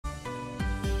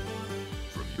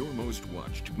most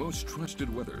watched, most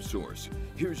trusted weather source.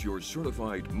 Here's your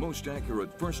certified, most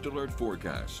accurate first alert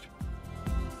forecast.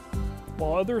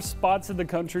 While other spots in the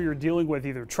country are dealing with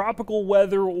either tropical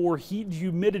weather or heat and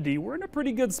humidity, we're in a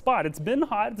pretty good spot. It's been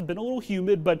hot, it's been a little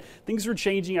humid, but things are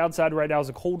changing outside right now as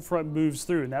a cold front moves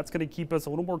through, and that's going to keep us a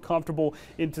little more comfortable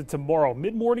into tomorrow.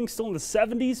 Mid-morning still in the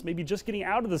 70s, maybe just getting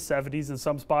out of the 70s in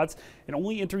some spots, and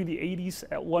only entering the 80s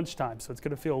at lunchtime. So it's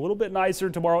going to feel a little bit nicer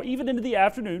tomorrow, even into the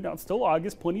afternoon. Now it's still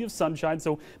August, plenty of sunshine,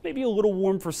 so maybe a little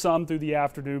warm for some through the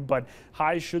afternoon, but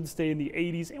highs should stay in the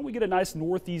 80s, and we get a nice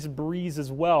northeast breeze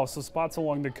as well. So spots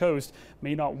along the coast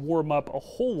may not warm up a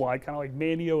whole lot, kind of like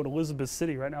Manio and Elizabeth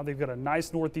City. Right now they've got a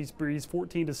nice northeast breeze,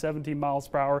 14 to 17 miles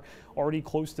per hour, already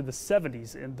close to the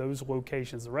 70s in those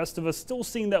locations. The rest of us still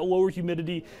seeing that lower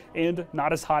humidity and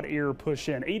not as hot air push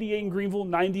in. 88 in Greenville,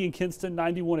 90 in Kinston,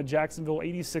 91 in Jacksonville,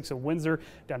 86 in Windsor,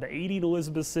 down to 80 in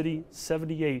Elizabeth City,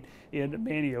 78 in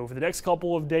Manio. Over the next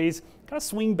couple of days, kind of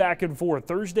swing back and forth.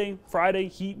 Thursday, Friday,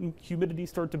 heat and humidity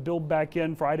start to build back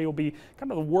in. Friday will be kind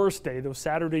of the worst day, though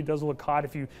Saturday does look hot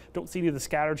if you don't see any of the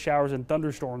scattered showers and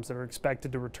thunderstorms that are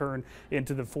expected to return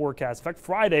into the forecast. In fact,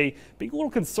 Friday, being a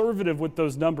little conservative with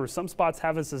those numbers. Some spots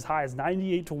have us as high as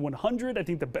 98 to 100. I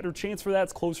think the better chance for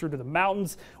that's closer to the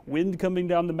mountains. Wind coming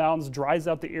down the mountains dries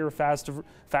out the air faster.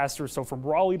 So from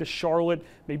Raleigh to Charlotte,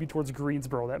 maybe towards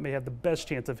Greensboro, that may have the best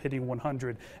chance of hitting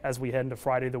 100 as we head into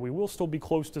Friday, though we will still be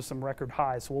close to some record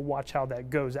highs. So we'll watch how that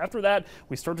goes. After that,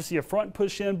 we start to see a front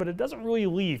push in, but it doesn't really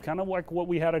leave, kind of like what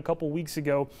we had a couple weeks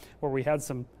ago where we had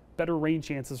some better rain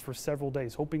chances for several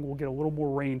days, hoping we'll get a little more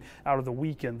rain out of the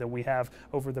weekend than we have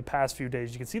over the past few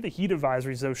days. You can see the heat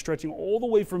advisories, though, stretching all the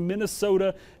way from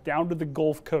Minnesota down to the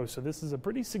Gulf Coast. So this is a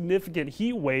pretty significant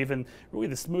heat wave, and really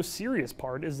the most serious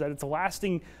part is that it's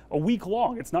lasting a week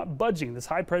long. It's not budging. This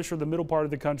high pressure in the middle part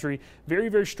of the country, very,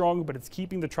 very strong, but it's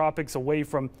keeping the tropics away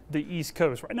from the East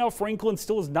Coast. Right now, Franklin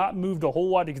still has not moved a whole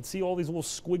lot. You can see all these little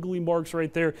squiggly marks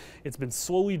right there. It's been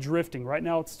slowly drifting. Right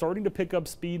now, it's starting to pick up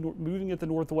speed, moving at the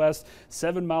northwest,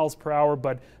 7 miles per hour,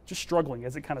 but just struggling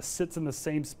as it kind of sits in the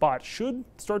same spot. Should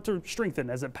start to strengthen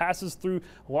as it passes through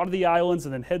a lot of the islands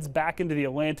and then heads back into the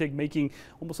Atlantic, making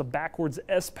almost a backwards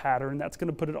S pattern. That's going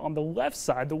to put it on the left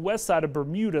side, the west side of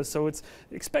Bermuda, so it's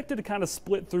expected to kind of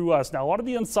split through us. Now, a lot of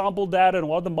the ensemble data and a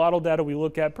lot of the model data we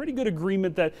look at, pretty good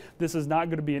agreement that this is not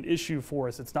going to be an issue for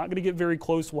us. It's not going to get very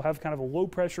close. We'll have kind of a low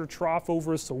pressure trough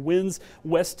over us, so winds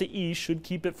west to east should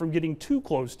keep it from getting too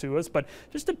close to us, but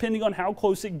just depending on how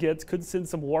close it gets, could send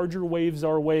some larger waves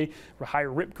our way,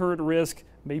 higher rip current risk,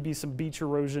 maybe some beach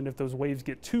erosion if those waves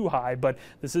get too high, but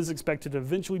this is expected to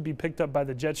eventually be picked up by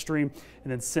the jet stream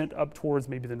and then sent up towards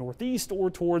maybe the northeast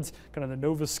or towards kind of the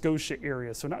Nova Scotia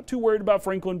area. So not too worried about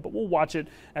Franklin, but we'll watch it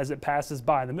as it passes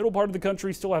by. The middle part of the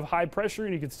country still have high pressure,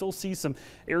 and you can still see some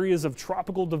areas of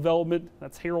tropical development.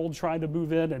 That's Harold trying to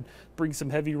move in and bring some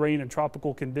heavy rain and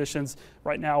tropical conditions.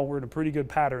 Right now we're in a pretty good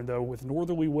pattern, though, with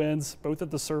northerly winds both at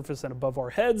the surface and above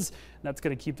our heads, and that's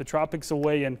going to keep the tropics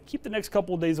away and keep the next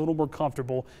couple of days a little more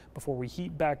comfortable before we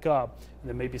heat back up, and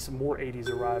then maybe some more 80s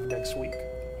arrive next week.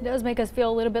 It does make us feel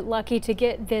a little bit lucky to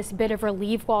get this bit of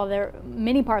relief while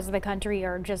many parts of the country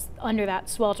are just under that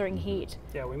sweltering heat.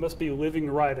 Yeah, we must be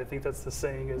living right. I think that's the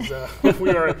saying, is we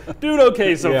are doing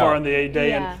okay so far on the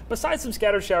 8-day. And besides some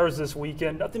scattered showers this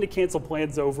weekend, nothing to cancel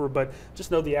plans over, but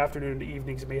just know the afternoon and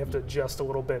evenings may have to adjust a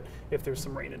little bit if there's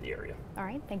some rain in the area. All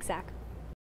right, thanks, Zach.